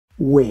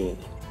Wing,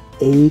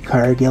 a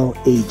Cargill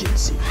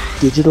agency,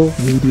 digital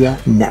media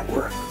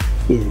network,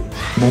 is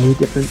many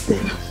different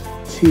things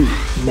to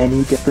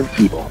many different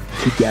people.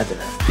 Together,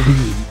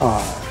 we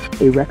are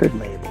a record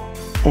label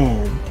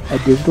and a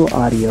digital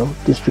audio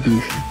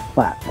distribution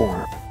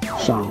platform,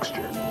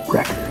 Songster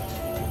Records,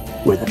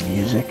 where the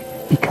music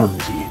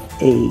becomes you.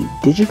 A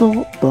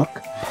digital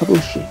book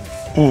publishing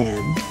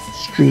and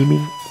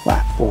streaming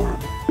platform,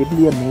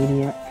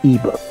 Bibliomania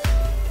ebook,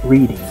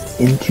 reading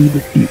into the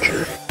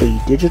future. A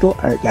digital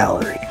art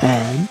gallery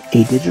and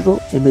a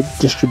digital image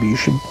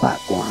distribution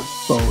platform,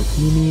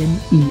 Bohemian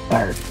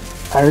e-art.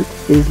 Art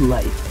is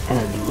life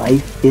and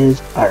life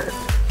is art.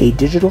 A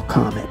digital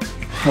comics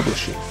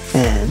publishing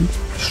and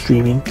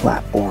streaming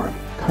platform,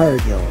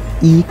 Cargill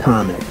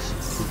e-comics,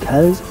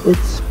 because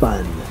it's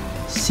fun.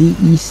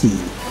 CEC,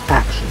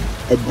 action,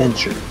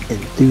 adventure,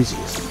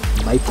 enthusiast,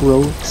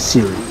 micro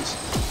series.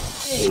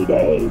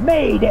 Mayday,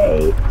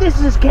 Mayday!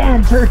 This is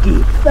canned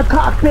turkey. The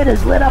cockpit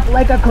is lit up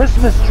like a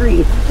Christmas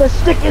tree. The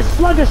stick is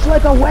sluggish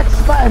like a wet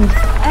sponge.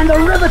 And the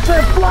rivets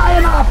are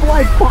flying off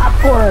like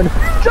popcorn.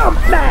 Jump,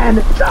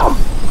 man, jump!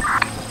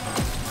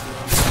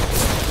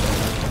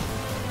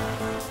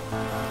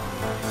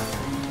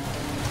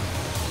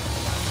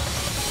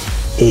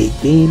 A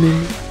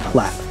gaming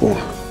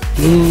platform.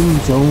 Game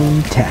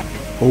Zone Tech.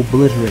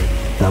 Obliterate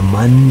the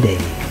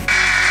mundane.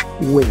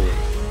 Wing,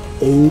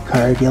 a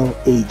Cargill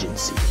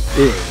agency,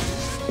 is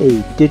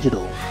a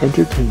digital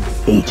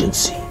entertainment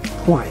agency.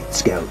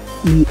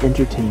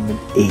 ClientScout-e-Entertainment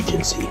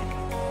agency,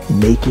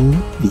 making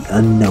the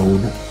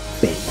unknown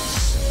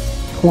famous.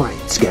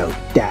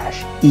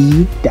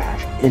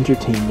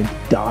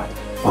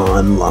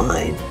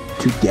 ClientScout-e-Entertainment.Online.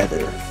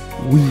 Together,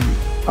 we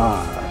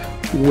are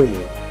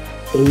Wing,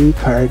 a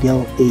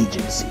Cargill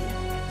agency,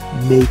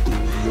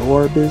 making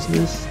your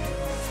business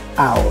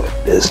our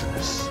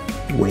business.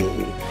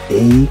 Wing,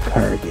 a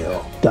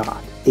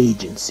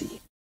Cargill.agency.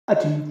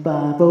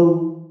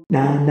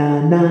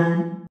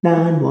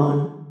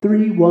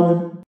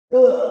 250-999-9131.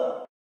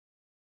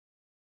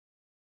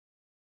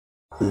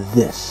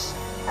 This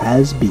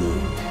has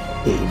been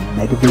a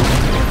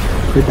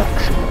Megavision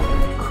production,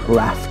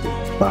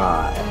 crafted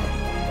by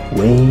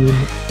Wayne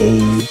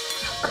A.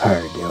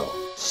 Cargill.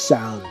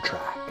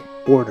 Soundtrack,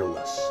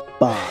 Borderless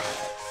by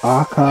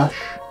Aakash,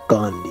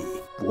 Gaandi.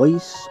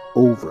 Voice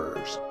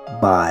overs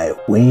by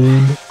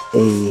Wayne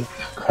A.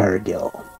 Cargill.